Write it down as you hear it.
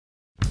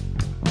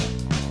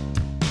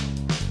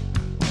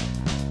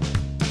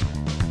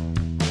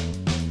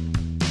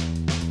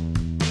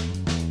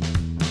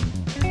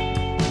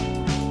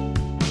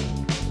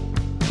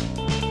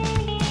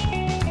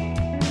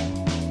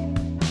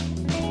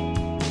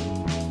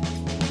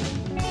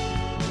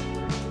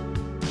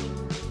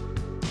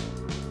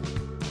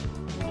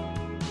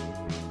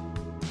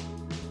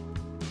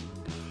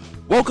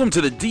Welcome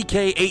to the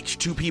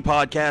DKH2P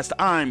podcast.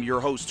 I'm your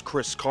host,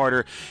 Chris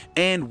Carter,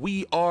 and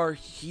we are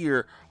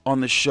here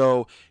on the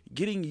show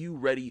getting you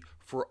ready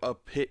for a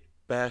Pitt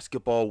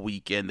basketball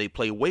weekend. They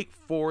play Wake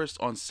Forest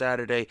on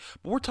Saturday,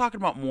 but we're talking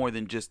about more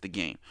than just the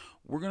game.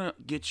 We're going to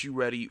get you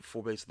ready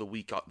for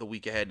basically the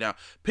week ahead. Now,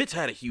 Pitt's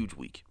had a huge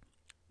week.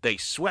 They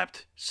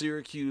swept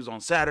Syracuse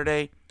on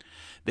Saturday.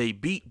 They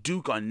beat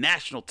Duke on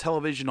national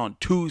television on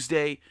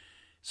Tuesday.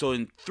 So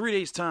in 3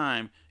 days'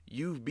 time,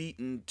 you've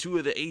beaten two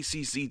of the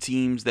ACC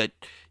teams that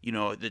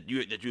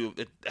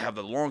have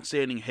the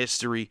long-standing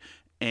history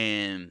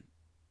and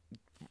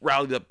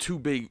rallied up two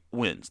big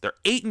wins. They're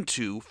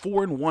 8-2,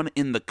 4-1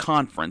 in the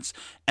conference,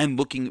 and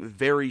looking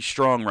very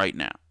strong right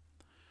now.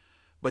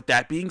 But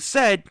that being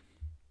said,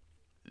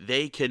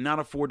 they cannot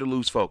afford to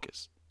lose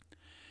focus.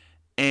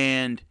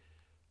 And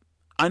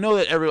I know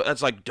that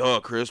that's like,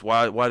 duh, Chris,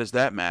 why does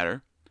that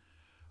matter?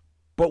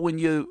 But when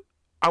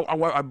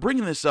I'm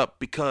bringing this up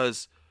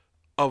because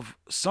of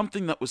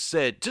something that was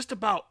said just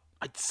about,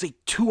 I'd say,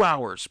 2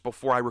 hours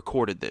before I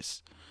recorded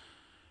this.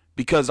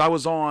 Because I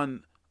was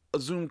on a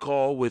Zoom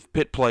call with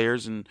Pitt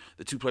players, and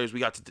the two players we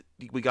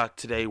got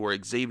today were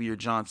Xavier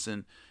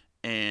Johnson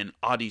and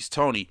Au'Diese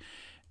Toney.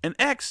 And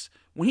X,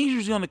 when he's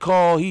usually on the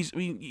call, he's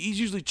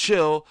usually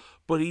chill,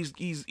 but he's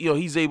easy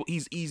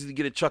to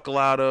get a chuckle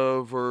out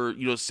of, or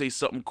say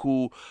something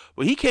cool.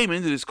 But he came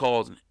into this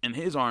call and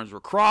his arms were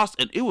crossed,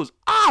 and it was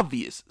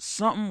obvious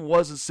something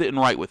wasn't sitting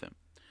right with him.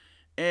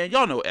 And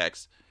y'all know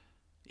X,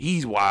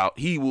 he's wild.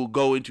 He will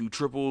go into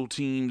triple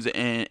teams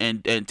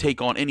and take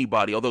on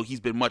anybody, although he's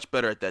been much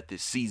better at that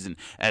this season,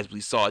 as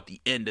we saw at the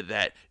end of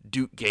that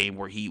Duke game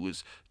where he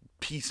was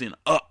piecing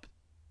up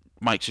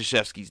Mike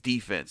Krzyzewski's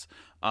defense.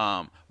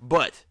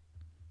 But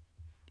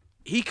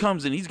he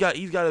comes in, he's got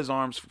his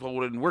arms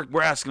folded, and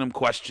we're asking him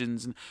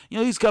questions, and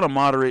he's kind of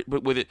moderate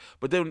with it.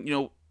 But then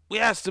we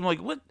asked him,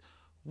 like,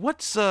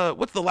 what's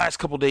the last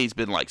couple days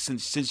been like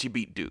since you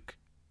beat Duke?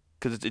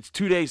 Because it's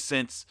 2 days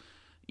since.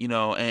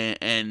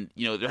 And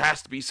there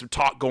has to be some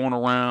talk going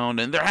around,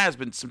 and there has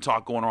been some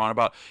talk going around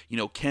about,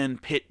 can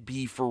Pitt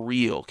be for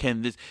real?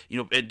 Can this,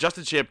 and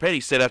Justin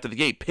Champagnie said after the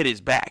game, Pitt is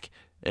back.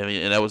 I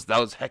mean, and that was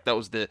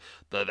the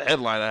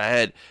headline I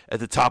had at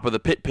the top of the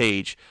Pitt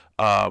page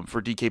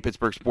for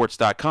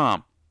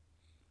DKPittsburghSports.com.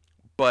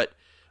 But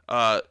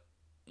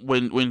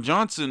when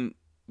Johnson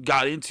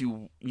got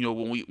into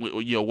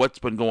what's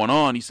been going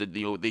on, he said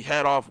they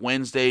had off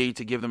Wednesday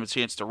to give them a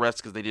chance to rest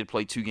because they did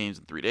play 2 games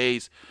in 3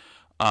 days.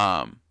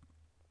 Or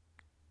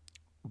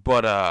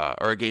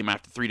a game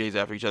after 3 days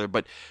after each other.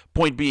 But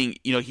point being,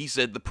 he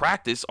said the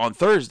practice on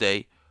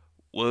Thursday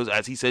was,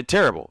 as he said,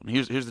 terrible. And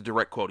here's the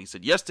direct quote. He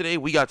said, "Yesterday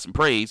we got some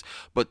praise,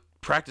 but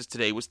practice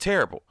today was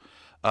terrible.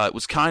 It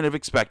was kind of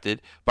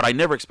expected, but I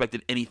never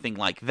expected anything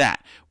like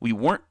that. We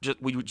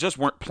just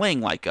weren't playing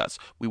like us.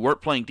 We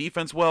weren't playing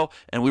defense well,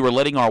 and we were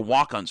letting our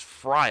walk-ons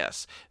fry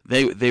us.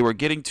 They were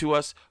getting to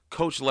us.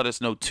 Coach let us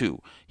know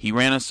too. He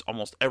ran us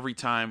almost every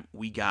time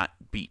we got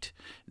beat."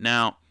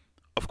 Now,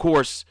 of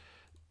course,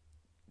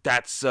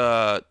 that's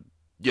so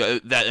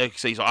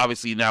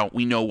obviously now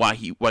we know why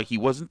he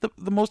wasn't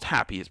the most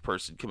happiest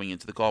person coming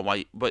into the call.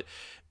 But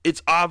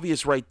it's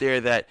obvious right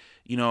there that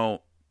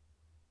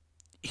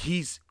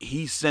he's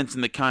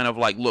sensing the kind of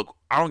like, look,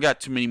 I don't got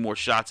too many more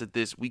shots at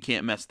this. We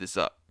can't mess this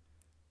up.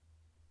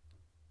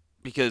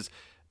 Because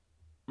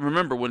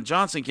remember when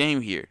Johnson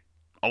came here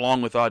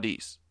along with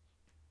Au'Diese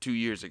 2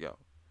 years ago,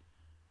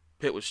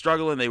 Pitt was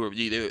struggling. They were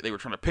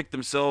trying to pick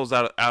themselves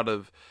out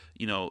of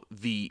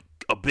the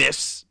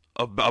abyss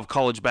of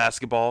college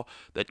basketball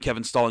that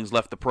Kevin Stallings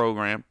left the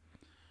program.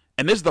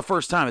 And this is the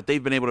first time that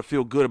they've been able to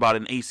feel good about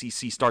an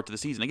ACC start to the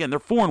season. Again, they're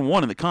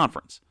 4-1 in the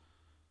conference.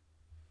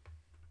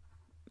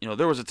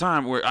 There was a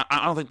time where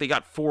I don't think they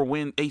got 4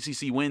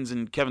 ACC wins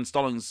in Kevin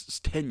Stallings'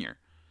 tenure.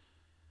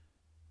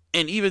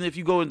 And even if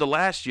you go into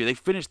last year, they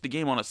finished the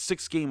game on a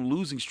 6-game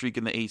losing streak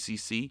in the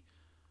ACC.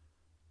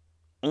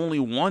 Only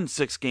won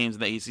 6 games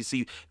in the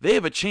ACC. They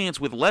have a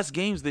chance with less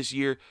games this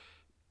year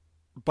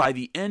by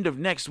the end of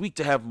next week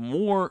to have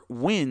more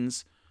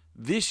wins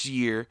this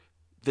year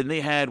than they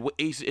had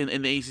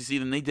in the ACC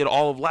than they did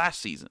all of last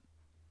season.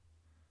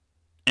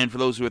 And for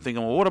those who are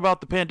thinking, well, what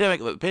about the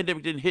pandemic? The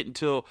pandemic didn't hit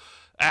until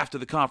after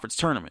the conference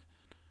tournament,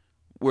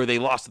 where they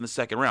lost in the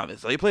second round.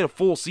 So they played a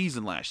full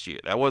season last year.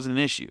 That wasn't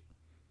an issue.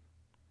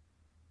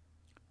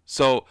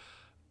 So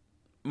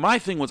my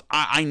thing was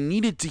I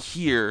needed to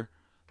hear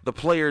the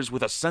players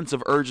with a sense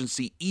of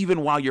urgency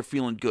even while you're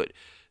feeling good.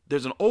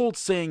 There's an old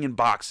saying in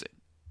boxing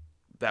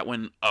that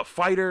when a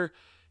fighter,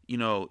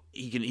 a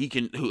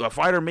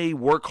fighter may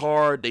work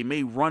hard, they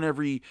may run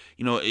every,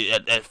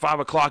 at 5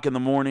 o'clock in the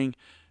morning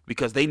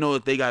because they know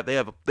that they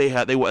have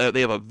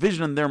a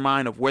vision in their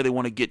mind of where they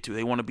want to get to.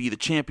 They want to be the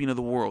champion of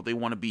the world. They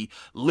want to be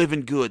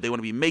living good. They want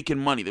to be making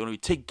money. They want to be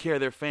taking care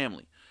of their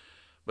family.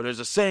 But there's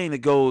a saying that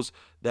goes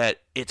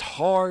that it's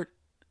hard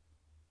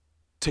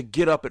to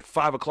get up at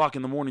 5 o'clock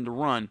in the morning to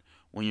run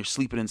when you're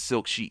sleeping in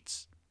silk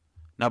sheets.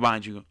 Now,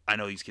 mind you, I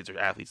know these kids are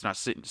athletes, not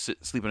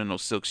sleeping in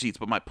those silk sheets.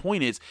 But my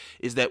point is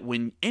that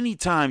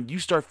anytime you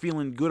start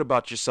feeling good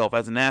about yourself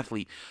as an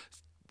athlete,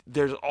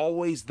 there's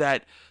always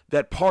that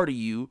part of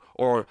you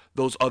or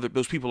those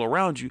people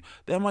around you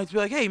that might be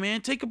like, hey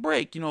man, take a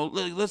break.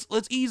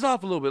 Let's ease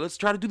off a little bit. Let's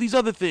try to do these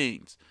other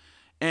things.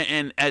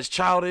 And as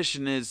childish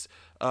and as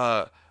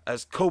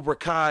Cobra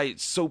Kai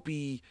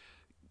soapy,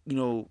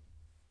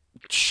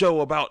 show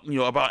about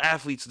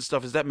athletes and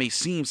stuff as that may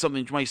seem,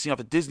 something you might see off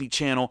the Disney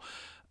Channel,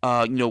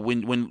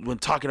 when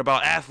talking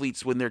about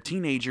athletes when they're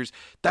teenagers,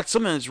 that's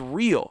something that's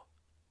real.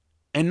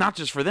 And not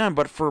just for them,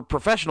 but for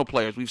professional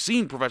players. We've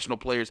seen professional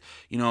players,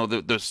 the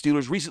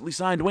Steelers recently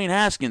signed Dwayne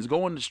Haskins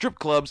going to strip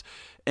clubs,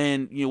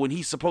 and when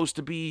he's supposed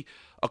to be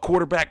a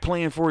quarterback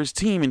playing for his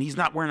team and he's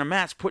not wearing a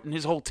mask, putting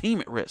his whole team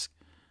at risk.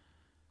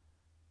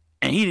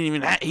 And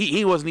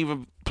he wasn't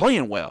even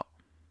playing well.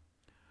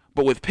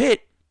 But with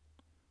Pitt,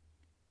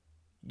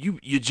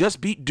 you just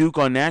beat Duke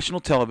on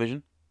national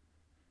television.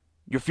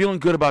 You're feeling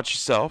good about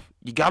yourself.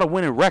 You got a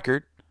winning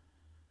record.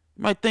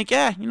 You might think,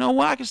 you know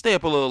what? I can stay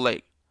up a little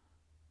late.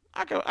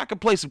 I can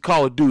play some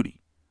Call of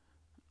Duty.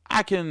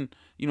 I can,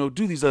 do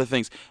these other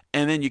things.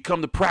 And then you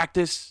come to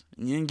practice,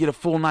 and you didn't get a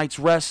full night's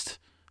rest,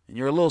 and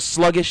you're a little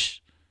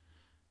sluggish,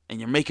 and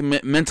you're making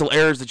mental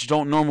errors that you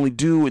don't normally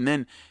do, and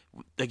then,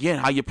 again,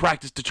 how you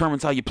practice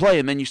determines how you play,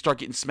 and then you start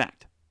getting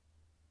smacked.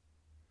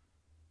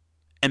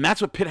 And that's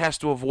what Pitt has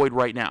to avoid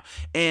right now.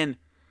 And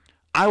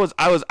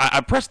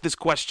I pressed this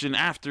question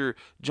after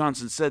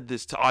Johnson said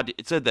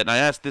that, and I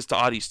asked this to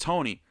Audi's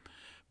Tony,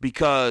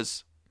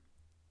 because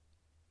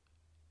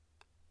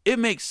it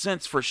makes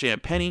sense for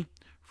Champagnie,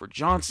 for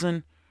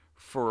Johnson,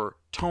 for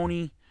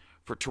Tony,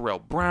 for Terrell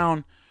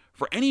Brown,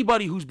 for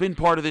anybody who's been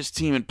part of this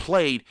team and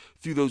played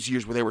through those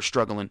years where they were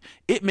struggling.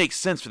 It makes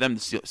sense for them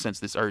to sense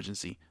this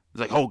urgency.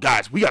 It's like, oh,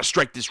 guys, we got to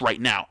strike this right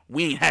now.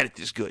 We ain't had it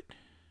this good.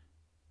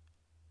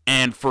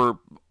 And for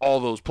all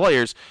those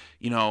players,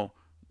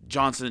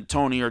 Johnson and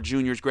Tony are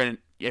juniors. Granted,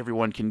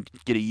 everyone can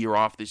get a year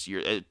off this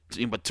year.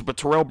 But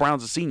Terrell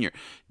Brown's a senior.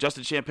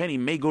 Justin Champagnie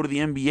may go to the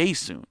NBA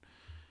soon.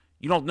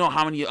 You don't know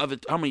how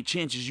many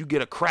chances you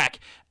get a crack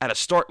at a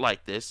start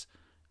like this,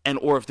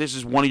 or if this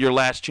is one of your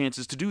last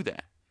chances to do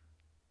that.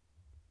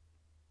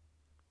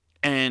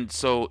 And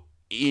so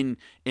in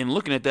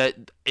looking at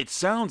that, it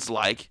sounds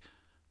like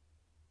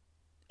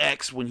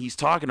X, when he's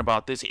talking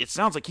about this, it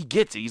sounds like he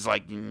gets it. He's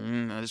like,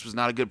 this was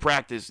not a good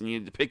practice, and you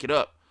need to pick it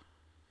up.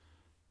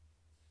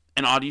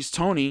 And Audi's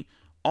Tony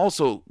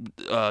also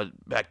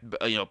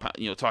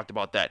talked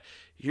about that.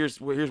 Here's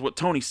what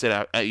Tony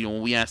said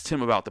when we asked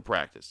him about the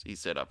practice. He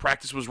said,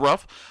 practice was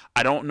rough.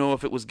 I don't know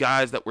if it was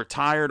guys that were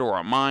tired or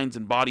our minds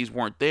and bodies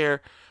weren't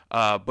there,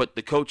 but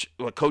the coach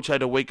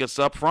had to wake us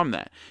up from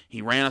that.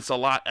 He ran us a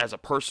lot as a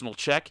personal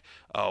check.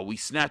 We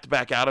snapped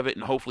back out of it,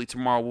 and hopefully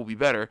tomorrow will be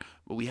better,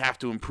 but we have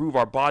to improve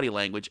our body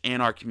language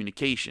and our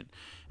communication.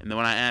 And then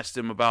when I asked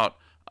him about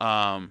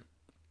the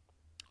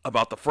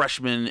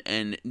freshmen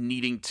and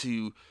needing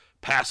to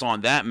pass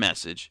on that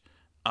message,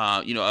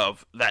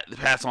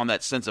 pass on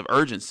that sense of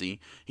urgency,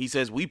 he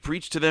says, we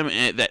preach to them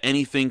that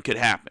anything could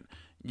happen.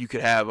 You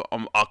could have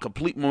a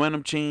complete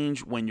momentum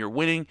change when you're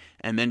winning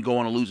and then go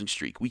on a losing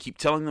streak. We keep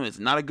telling them it's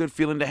not a good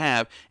feeling to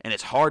have, and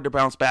it's hard to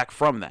bounce back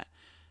from that.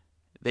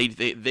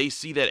 They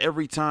see that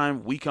every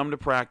time we come to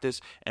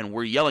practice and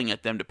we're yelling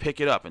at them to pick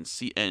it up and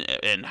see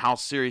and how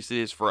serious it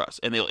is for us,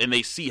 and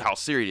they see how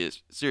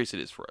serious it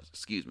is for us.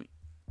 Excuse me.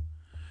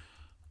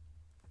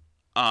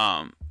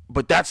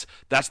 But that's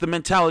the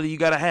mentality you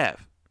got to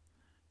have.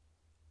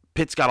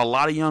 Pitt's got a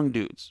lot of young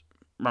dudes.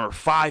 Remember,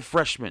 5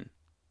 freshmen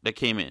that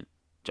came in.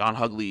 John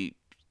Hugley,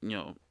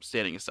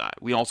 standing aside.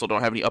 We also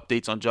don't have any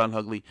updates on John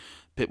Hugley.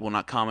 Pitt will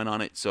not comment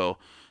on it, so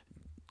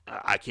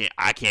I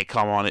can't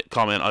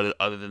comment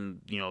other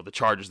than the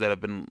charges that have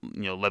been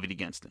levied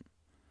against him.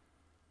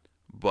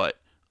 But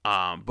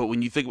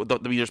when you think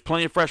about there's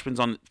plenty of freshmen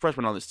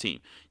on this team.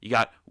 You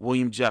got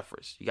William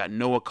Jeffers, you got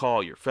Noah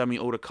Collier, Femi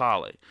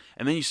Odakale,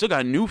 and then you still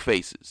got new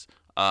faces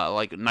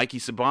like Nike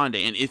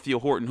Sabande and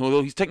Ithiel Horton, who,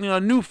 although he's technically a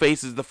new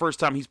face, is the first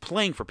time he's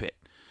playing for Pitt.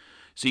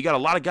 So you got a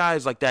lot of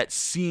guys like that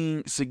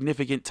seeing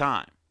significant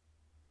time,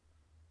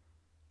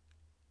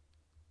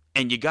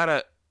 and you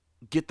gotta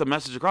get the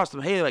message across to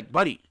them. Hey, like,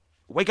 buddy,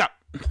 wake up!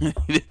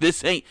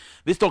 This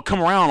don't come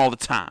around all the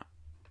time.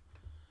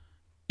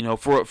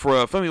 For a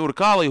Femi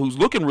Odakale who's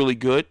looking really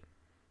good,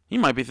 he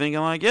might be thinking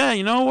like, yeah,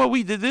 you know what,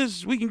 we did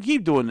this, we can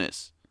keep doing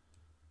this.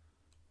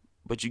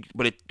 But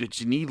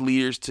you need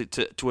leaders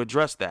to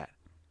address that.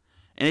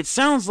 And it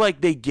sounds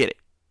like they get it.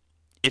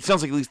 It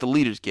sounds like at least the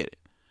leaders get it.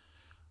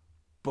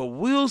 But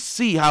we'll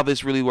see how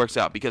this really works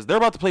out, because they're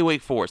about to play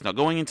Wake Forest. Now,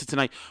 going into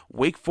tonight,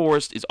 Wake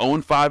Forest is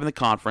 0-5 in the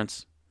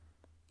conference.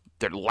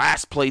 They're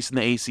last place in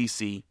the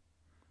ACC.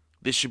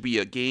 This should be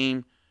a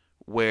game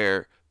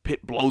where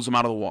Pitt blows them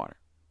out of the water.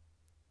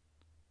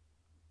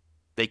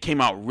 They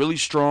came out really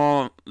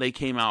strong. They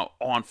came out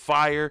on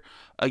fire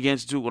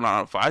against Duke. Well,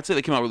 not on fire. I'd say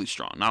they came out really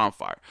strong, not on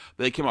fire.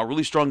 But they came out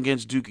really strong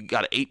against Duke.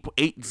 Got an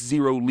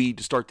 8-0 lead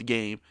to start the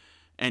game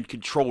and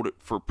controlled it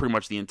for pretty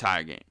much the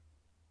entire game.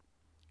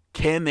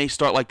 Can they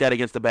start like that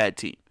against a bad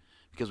team?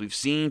 Because we've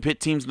seen Pitt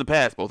teams in the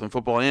past, both in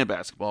football and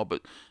basketball,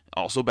 but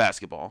also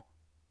basketball,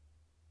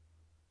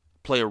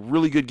 play a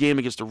really good game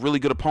against a really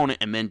good opponent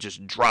and then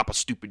just drop a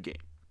stupid game.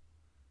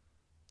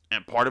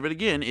 And part of it,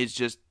 again, is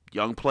just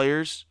young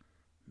players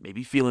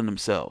maybe feeling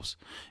themselves.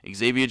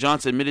 Xavier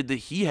Johnson admitted that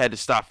he had to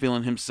stop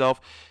feeling himself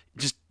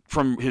just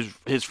from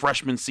his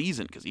freshman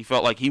season because he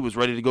felt like he was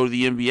ready to go to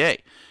the NBA.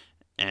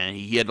 And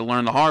he had to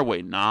learn the hard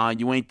way. Nah,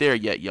 you ain't there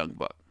yet, young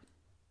buck.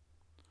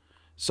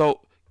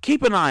 So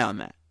keep an eye on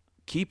that.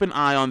 Keep an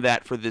eye on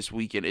that for this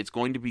weekend. It's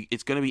going to be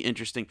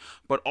interesting,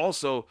 but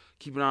also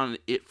keep an eye on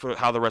it for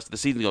how the rest of the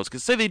season goes.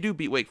 Because say they do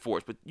beat Wake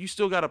Forest, but you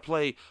still got to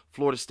play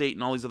Florida State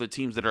and all these other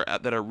teams that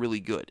are really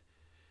good.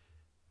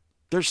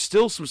 There's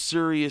still some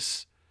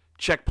serious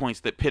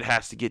checkpoints that Pitt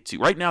has to get to.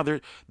 Right now,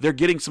 they're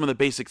getting some of the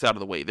basics out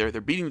of the way.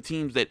 They're beating the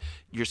teams that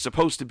you're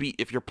supposed to beat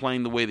if you're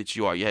playing the way that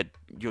you are. You had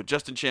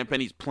Justin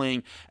Champagnie's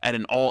playing at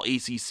an all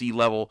ACC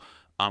level.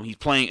 He's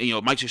playing.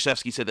 Mike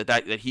Krzyzewski said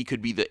that he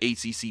could be the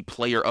ACC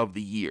Player of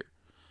the Year.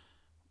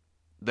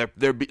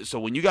 So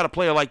when you got a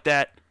player like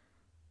that,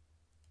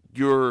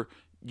 you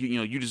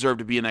deserve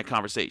to be in that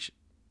conversation.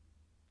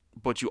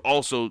 But you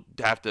also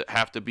have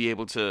to be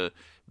able to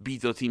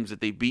beat those teams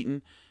that they've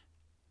beaten.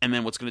 And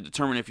then what's going to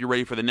determine if you're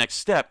ready for the next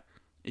step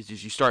is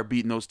just you start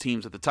beating those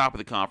teams at the top of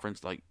the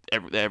conference, like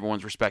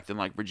everyone's respecting,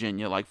 like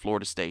Virginia, like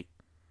Florida State.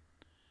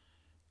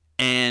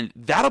 And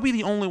that'll be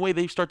the only way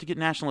they start to get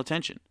national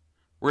attention.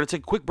 We're going to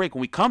take a quick break.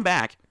 When we come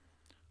back,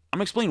 I'm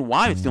going to explain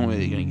why it's the only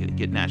way they're going to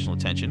get national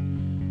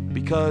attention.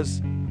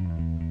 Because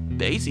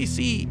the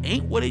ACC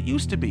ain't what it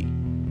used to be,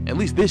 at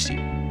least this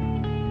year.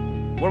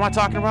 What am I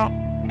talking about?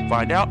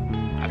 Find out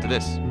after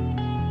this.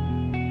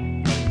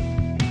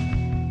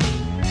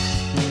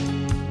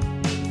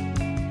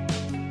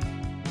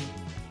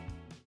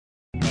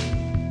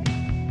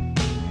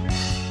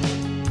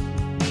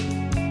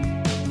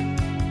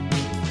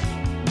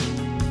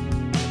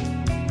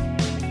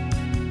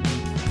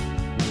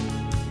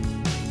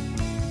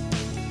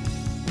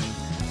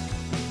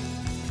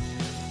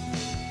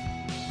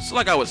 So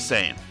like I was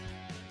saying,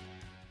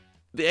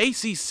 the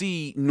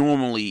ACC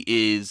normally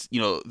is,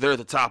 they're at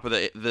the top of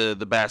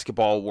the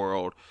basketball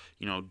world.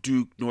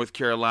 Duke, North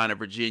Carolina,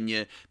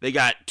 Virginia. They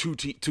got two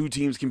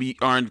teams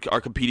are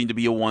competing to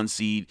be a 1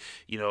 seed.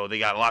 They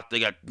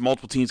got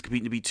multiple teams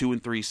competing to be 2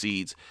 and 3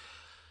 seeds.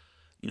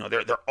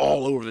 They're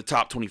all over the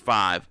top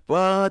 25,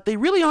 but they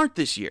really aren't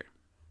this year.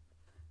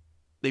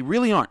 They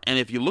really aren't. And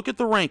if you look at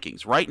the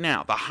rankings right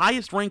now, the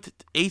highest ranked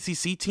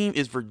ACC team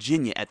is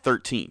Virginia at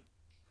 13.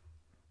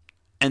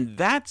 And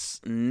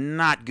that's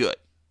not good.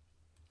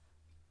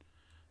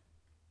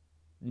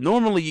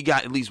 Normally, you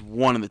got at least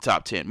one in the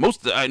top 10.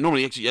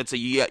 Normally, actually, I'd say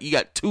you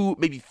got 2,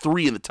 maybe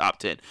 3 in the top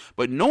 10.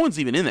 But no one's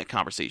even in that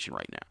conversation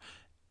right now.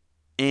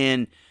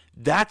 And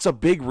that's a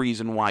big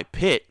reason why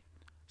Pitt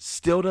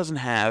still doesn't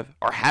have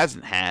or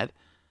hasn't had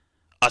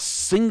a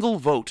single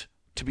vote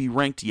to be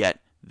ranked yet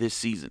this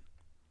season.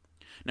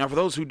 Now, for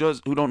those who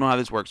don't know how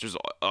this works, there's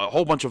a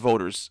whole bunch of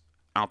voters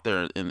out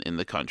there in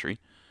the country.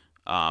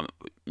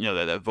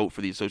 That vote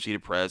for the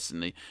Associated Press,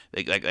 and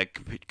that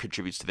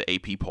contributes to the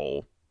AP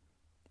poll.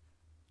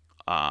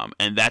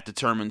 And that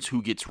determines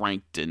who gets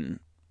ranked and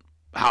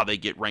how they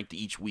get ranked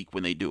each week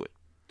when they do it.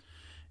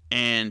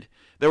 And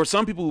there were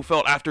some people who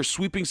felt after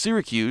sweeping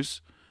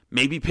Syracuse,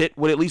 maybe Pitt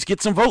would at least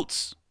get some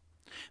votes.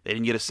 They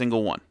didn't get a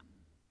single one.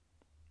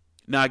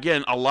 Now,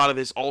 again, a lot of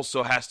this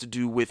also has to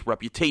do with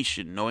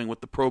reputation, knowing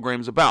what the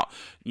program's about,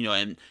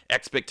 and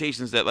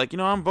expectations that,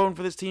 I'm voting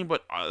for this team,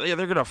 but they're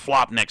going to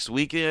flop next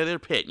week. Yeah, they're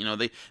Pitt.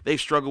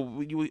 They've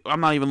struggled.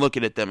 I'm not even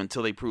looking at them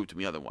until they prove to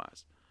me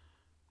otherwise.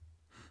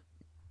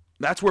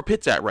 That's where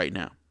Pitt's at right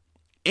now.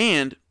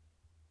 And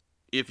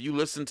if you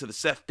listen to the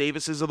Seth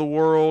Davises of the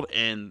world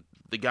and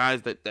the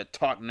guys that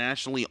talk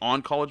nationally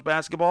on college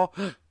basketball,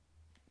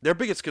 their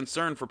biggest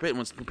concern for Pitt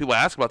when people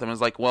ask about them is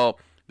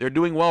they're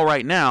doing well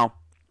right now,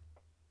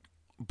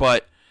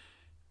 but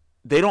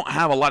they don't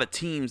have a lot of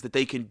teams that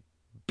they can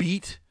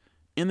beat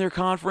in their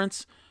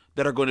conference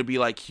that are going to be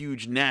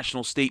huge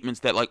national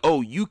statements that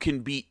you can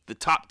beat the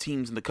top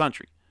teams in the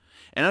country.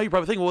 And I know you're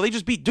probably thinking, well, they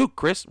just beat Duke,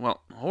 Chris.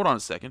 Well, hold on a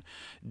second.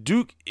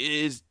 Duke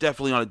is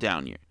definitely on a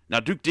down year. Now,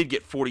 Duke did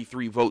get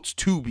 43 votes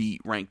to be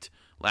ranked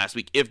last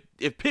week. If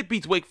Pitt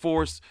beats Wake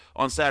Forest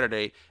on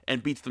Saturday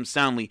and beats them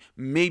soundly,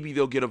 maybe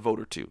they'll get a vote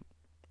or two.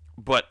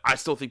 But I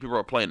still think people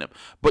are playing them.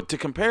 But to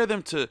compare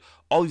them to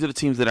all these other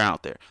teams that are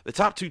out there, the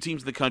top 2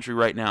 teams in the country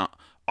right now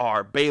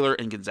are Baylor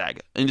and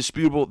Gonzaga.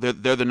 Indisputable,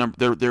 they're the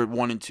number. They're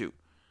 1 and 2.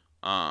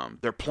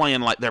 They're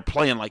playing like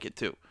it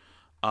too.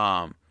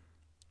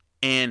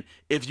 And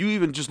if you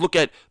even just look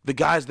at the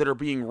guys that are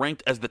being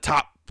ranked as the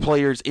top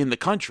players in the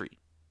country,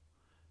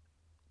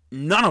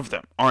 none of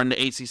them are in the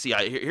ACC.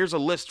 Here's a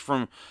list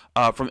from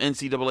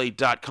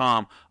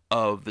NCAA.com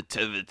of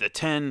the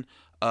 10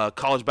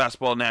 college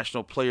basketball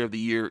national player of the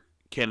year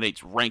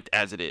candidates ranked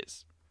as it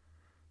is.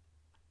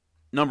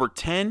 Number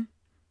 10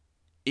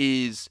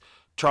 is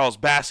Charles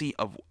Bassey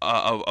of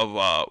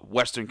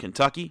Western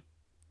Kentucky.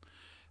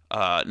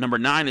 Number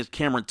 9 is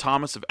Cameron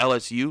Thomas of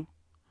LSU.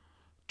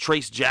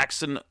 Trace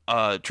Jackson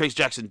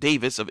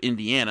Davis of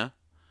Indiana,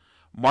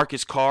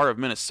 Marcus Carr of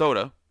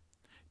Minnesota,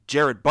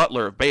 Jared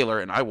Butler of Baylor,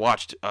 and I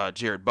watched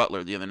Jared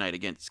Butler the other night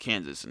against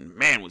Kansas, and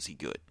man, was he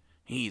good.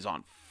 He's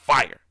on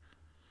fire.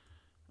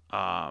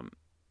 Ayo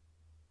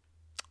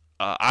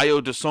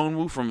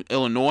Dosunmu from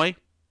Illinois,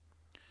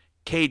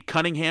 Cade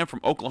Cunningham from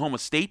Oklahoma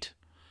State,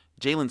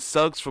 Jalen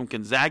Suggs from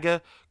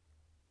Gonzaga,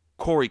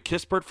 Corey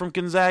Kispert from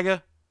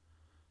Gonzaga,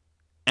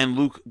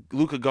 and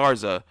Luka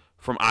Garza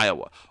from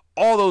Iowa.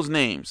 All those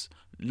names,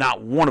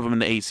 not one of them in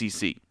the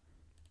ACC.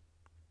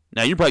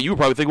 Now, you were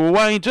probably thinking, well,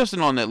 why ain't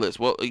Justin on that list?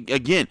 Well,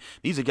 again,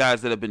 these are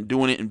guys that have been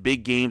doing it in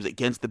big games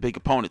against the big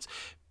opponents.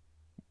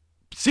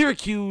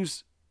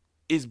 Syracuse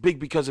is big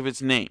because of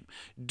its name.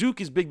 Duke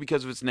is big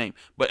because of its name.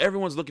 But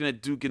everyone's looking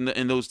at Duke and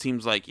those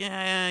teams like,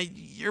 yeah,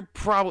 you're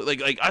probably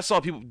like I saw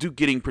Duke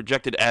getting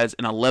projected as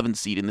an 11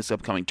 seed in this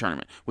upcoming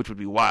tournament, which would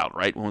be wild,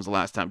 right? When was the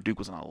last time Duke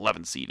was an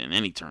 11 seed in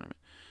any tournament?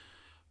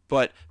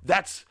 But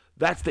that's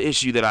the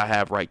issue that I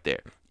have right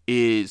there.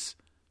 Is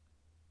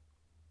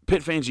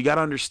Pitt fans, you got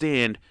to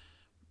understand,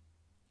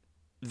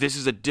 this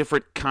is a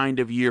different kind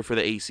of year for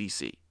the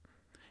ACC.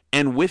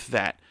 And with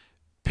that,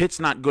 Pitt's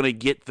not going to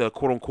get the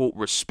quote-unquote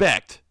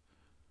respect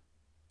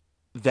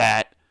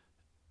that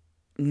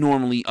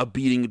normally a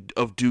beating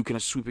of Duke and a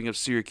sweeping of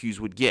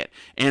Syracuse would get,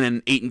 and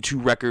an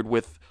 8-2 record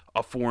with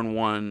a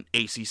 4-1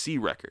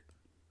 ACC record.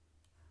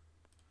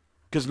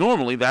 Because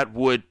normally that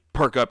would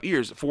perk up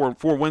ears. Four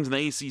wins in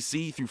the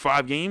ACC through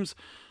 5 games,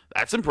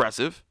 that's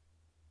impressive.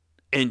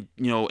 And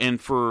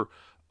for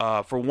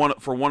one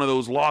of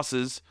those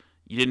losses,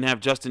 you didn't have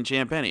Justin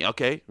Champagnie.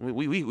 Okay,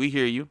 we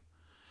hear you.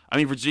 I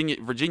mean, Virginia,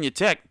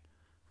 they're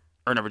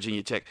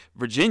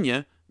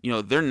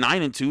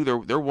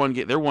 9-2. They're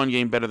one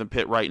game better than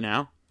Pitt right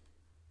now.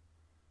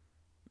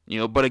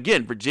 But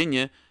again,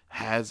 Virginia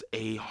has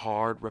a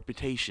hard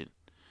reputation.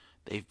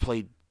 They've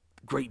played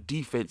great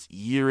defense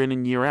year in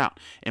and year out.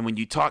 And when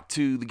you talk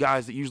to the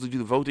guys that usually do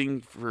the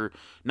voting for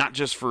not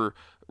just for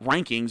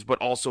rankings, but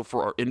also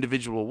for our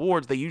individual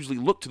awards, they usually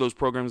look to those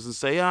programs and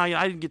say,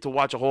 I didn't get to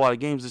watch a whole lot of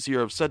games this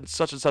year of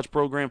such and such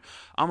program.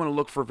 I'm going to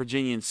look for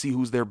Virginia and see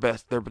who's their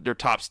best, their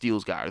top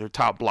steals guy, or their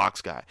top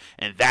blocks guy,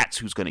 and that's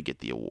who's going to get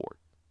the award.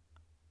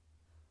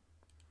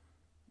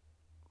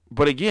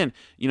 But again,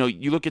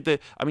 you look at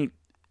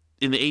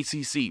in the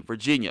ACC,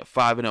 Virginia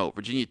 5-0,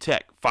 Virginia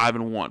Tech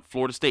 5-1,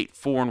 Florida State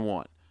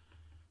 4-1.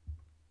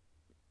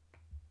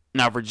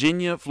 Now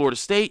Virginia, Florida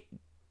State,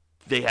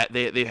 they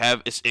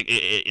have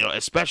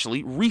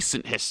especially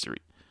recent history,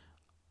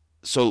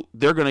 so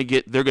they're gonna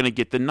get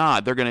the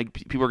nod.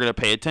 People are gonna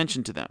pay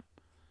attention to them,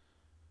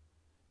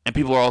 and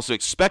people are also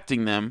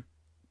expecting them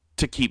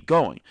to keep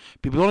going.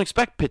 People don't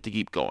expect Pitt to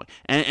keep going,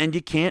 and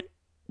you can't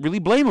really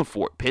blame them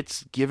for it.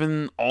 Pitt's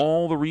given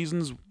all the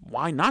reasons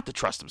why not to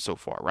trust them so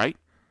far, right?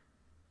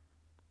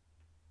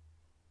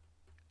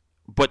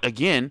 But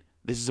again,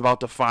 this is about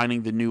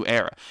defining the new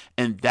era,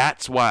 and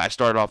that's why I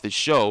started off this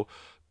show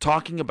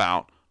talking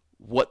about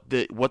what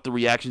the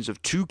reactions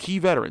of 2 key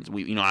veterans.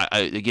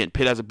 Again,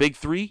 Pitt has a big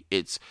 3.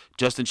 It's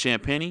Justin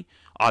Champagnie,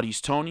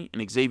 Au'Diese Toney,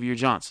 and Xavier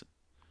Johnson.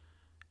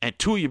 And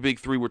 2 of your big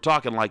 3 were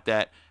talking like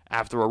that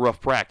after a rough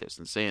practice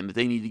and saying that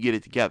they need to get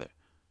it together.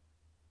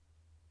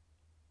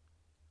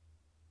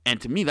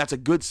 And to me, that's a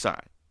good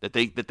sign that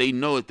they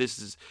know that this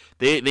is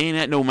they ain't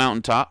at no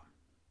mountaintop.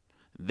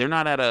 They're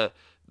not at a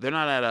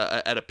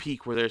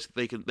peak where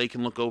they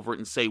can look over it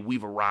and say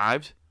we've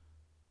arrived.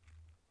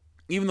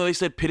 Even though they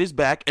said Pitt is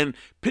back, and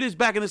Pitt is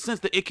back in the sense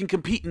that it can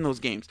compete in those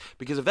games.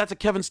 Because if that's a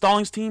Kevin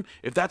Stallings team,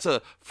 if that's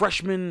a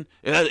freshman,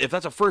 if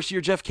that's a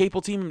first-year Jeff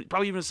Capel team,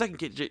 probably even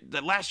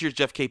that last year's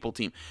Jeff Capel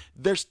team,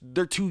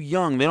 they're too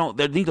young.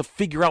 They need to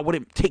figure out what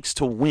it takes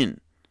to win,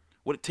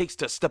 what it takes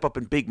to step up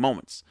in big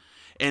moments.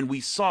 And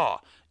we saw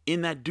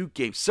in that Duke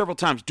game several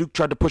times Duke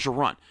tried to push a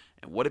run,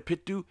 and what did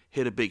Pitt do?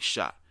 Hit a big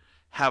shot,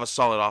 have a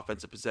solid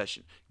offensive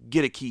possession,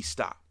 get a key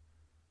stop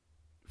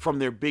from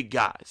their big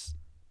guys,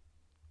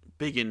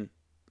 big in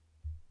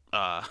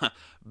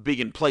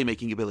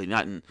playmaking ability,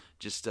 not in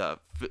just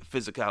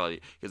physicality,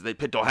 because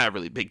Pitt don't have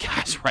really big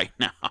guys right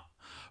now.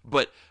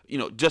 But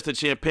Justin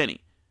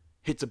Champagnie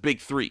hits a big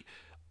 3.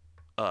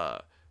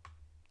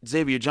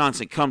 Xavier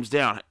Johnson comes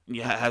down,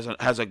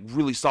 has a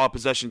really solid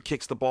possession,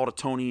 kicks the ball to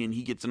Toney, and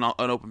he gets an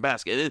open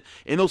basket.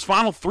 In those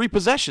final 3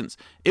 possessions,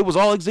 it was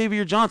all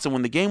Xavier Johnson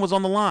when the game was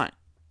on the line.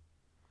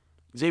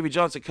 Xavier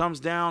Johnson comes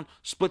down,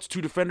 splits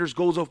 2 defenders,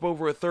 goes up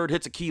over a third,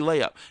 hits a key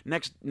layup.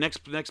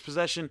 Next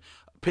possession,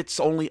 Pitt's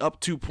only up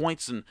 2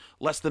 points and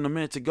less than a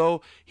minute to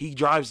go. He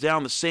drives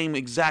down the same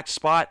exact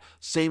spot,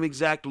 same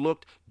exact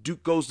look.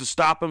 Duke goes to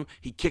stop him.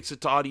 He kicks it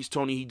to Au'Diese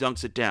Toney. He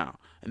dunks it down.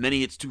 And then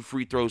he hits 2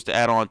 free throws to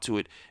add on to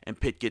it. And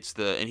Pitt gets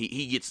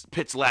he gets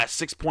Pitt's last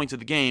 6 points of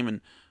the game.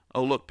 And,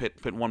 oh, look,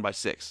 Pitt won by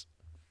 6.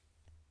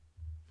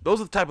 Those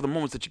are the type of the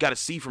moments that you got to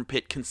see from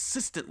Pitt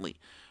consistently.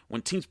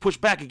 When teams push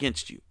back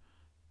against you,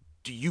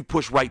 do you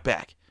push right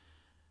back?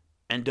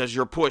 And does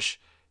your push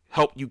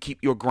help you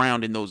keep your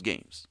ground in those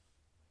games?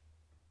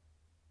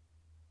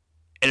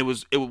 And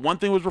one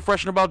thing was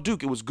refreshing about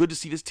Duke. It was good to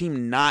see this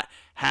team not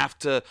have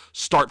to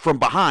start from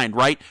behind,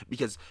 right?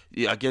 Because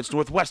against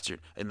Northwestern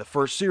in the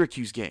first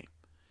Syracuse game,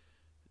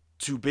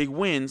 2 big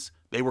wins,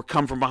 they were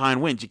come from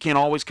behind wins. You can't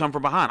always come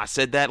from behind. I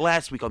said that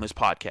last week on this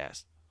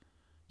podcast.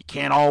 You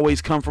can't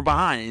always come from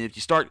behind. And if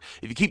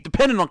you keep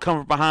depending on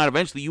coming from behind,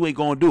 eventually you ain't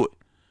going to do it.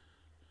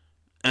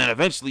 And then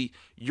eventually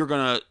you're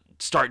going to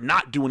start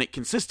not doing it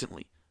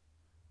consistently.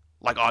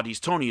 Like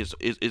Au'Diese Toney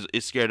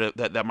is scared of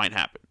that might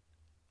happen.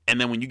 And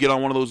then when you get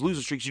on one of those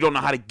losing streaks, you don't know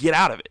how to get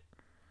out of it.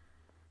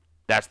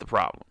 That's the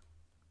problem.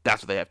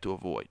 That's what they have to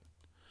avoid.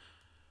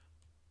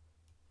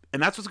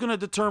 And that's what's going to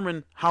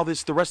determine how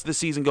the rest of the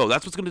season goes.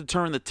 That's what's going to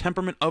determine the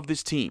temperament of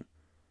this team.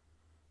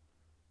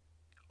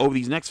 Over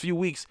these next few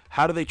weeks,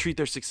 how do they treat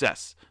their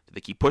success? Do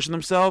they keep pushing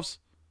themselves?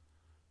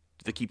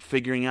 Do they keep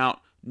figuring out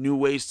new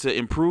ways to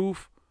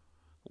improve?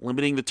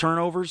 Limiting the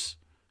turnovers?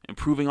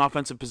 Improving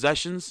offensive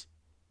possessions?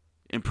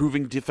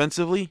 Improving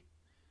defensively?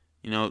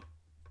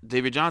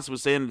 David Johnson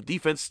was saying the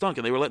defense stunk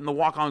and they were letting the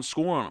walk-ons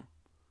score on them.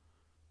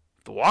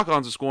 If the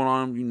walk-ons are scoring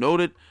on them, you know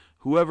that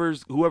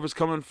whoever's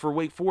coming for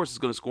Wake Forest is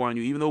going to score on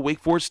you, even though Wake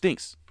Forest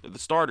stinks. They're the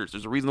starters.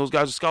 There's a reason those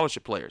guys are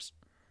scholarship players.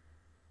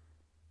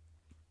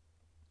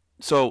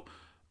 So,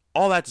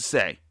 all that to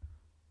say,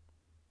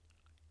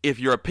 if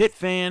you're a Pitt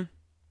fan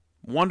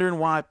wondering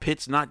why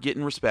Pitt's not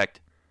getting respect,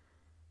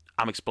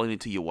 I'm explaining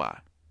to you why.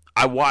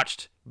 I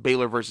watched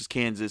Baylor versus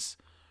Kansas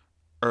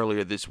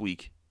earlier this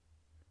week.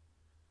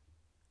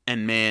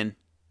 And man,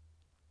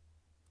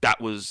 that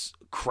was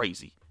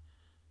crazy.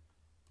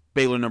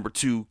 Baylor number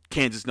 2,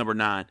 Kansas number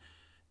 9.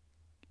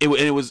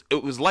 It was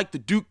like the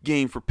Duke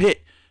game for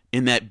Pitt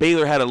in that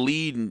Baylor had a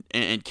lead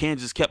and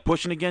Kansas kept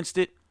pushing against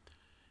it.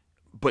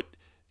 But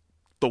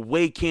the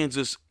way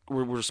Kansas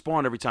would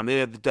respond every time, they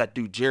had that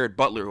dude Jared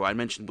Butler, who I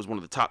mentioned was one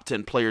of the top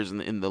 10 players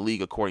in the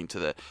league according to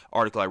the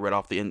article I read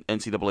off the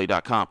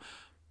NCAA.com.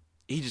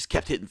 He just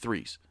kept hitting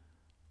threes.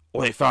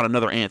 Or they found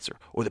another answer.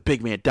 Or the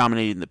big man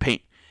dominated in the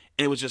paint.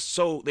 And it was just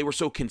they were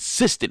so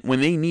consistent when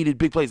they needed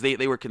big plays.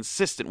 They were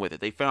consistent with it.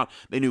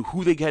 They knew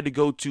who they had to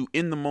go to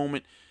in the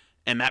moment,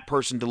 and that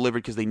person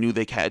delivered because they knew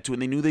they had to,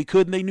 and they knew they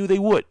could, and they knew they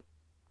would.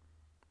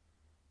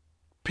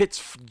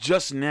 Pitt's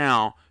just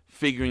now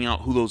figuring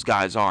out who those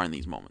guys are in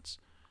these moments.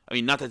 I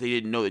mean, not that they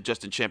didn't know that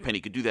Justin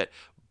Champagnie could do that,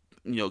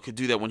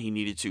 when he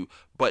needed to,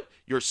 but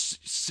you're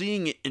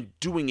seeing it and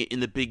doing it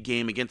in the big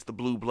game against the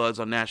Blue Bloods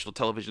on national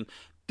television.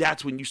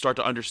 That's when you start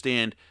to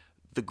understand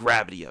the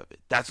gravity of it.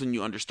 That's when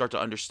you start to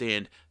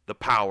understand the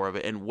power of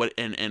it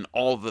and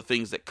all the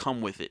things that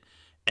come with it,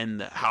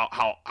 and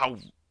how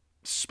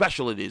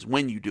special it is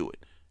when you do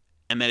it,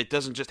 and that it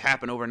doesn't just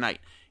happen overnight.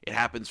 It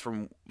happens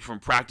from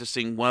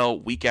practicing well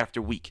week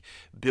after week,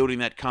 building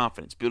that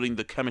confidence, building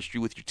the chemistry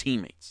with your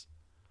teammates.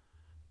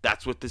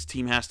 That's what this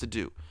team has to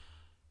do.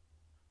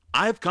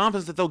 I have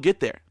confidence that they'll get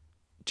there.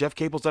 Jeff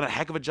Capel's done a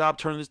heck of a job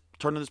turning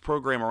this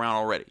program around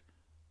already.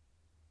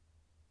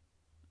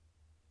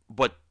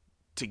 But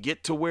to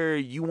get to where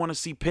you want to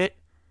see Pitt,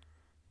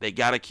 they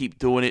got to keep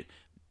doing it.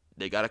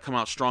 They got to come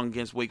out strong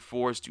against Wake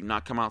Forest. Do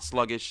not come out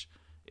sluggish.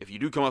 If you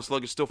do come out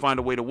sluggish, still find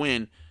a way to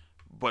win.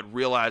 But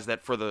realize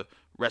that for the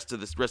rest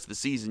of the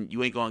season,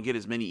 you ain't going to get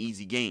as many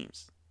easy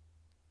games.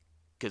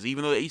 Because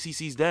even though the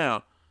ACC's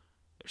down,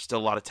 there's still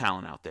a lot of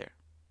talent out there.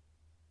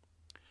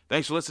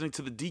 Thanks for listening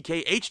to the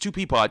DK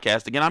H2P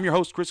podcast. Again, I'm your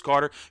host, Chris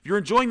Carter. If you're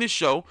enjoying this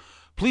show,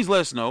 please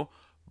let us know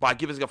by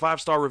giving us a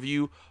 5-star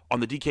review on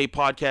the DK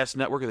Podcast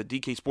Network or the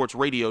DK Sports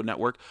Radio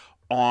Network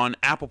on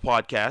Apple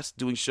Podcasts.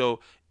 Doing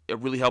so, it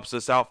really helps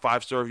us out.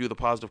 5-star review with a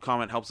positive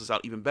comment helps us out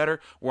even better.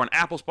 We're on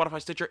Apple,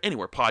 Spotify, Stitcher,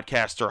 anywhere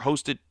podcasts are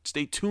hosted.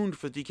 Stay tuned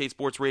for DK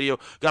Sports Radio.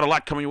 Got a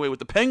lot coming your way with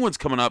the Penguins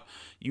coming up.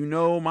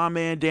 My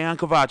man Dan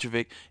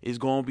Kovacevic is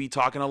going to be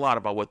talking a lot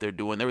about what they're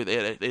doing.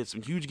 They had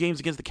some huge games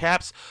against the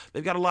Caps.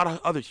 They've got a lot of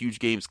other huge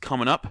games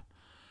coming up.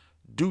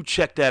 Do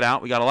check that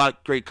out. We got a lot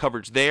of great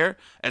coverage there,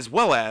 as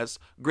well as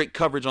great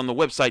coverage on the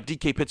website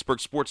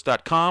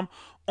dkpittsburghsports.com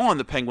on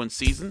the Penguins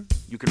season.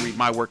 You can read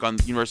my work on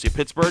the University of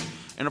Pittsburgh.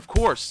 And, of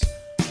course,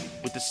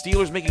 with the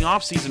Steelers making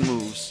off-season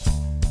moves,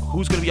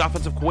 who's going to be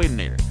offensive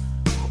coordinator?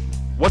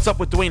 What's up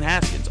with Dwayne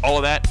Haskins? All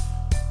of that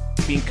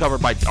being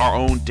covered by our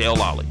own Dale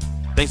Lally.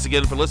 Thanks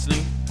again for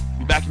listening.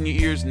 Be back in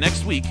your ears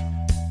next week.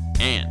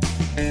 And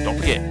don't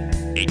forget,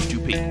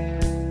 H2P.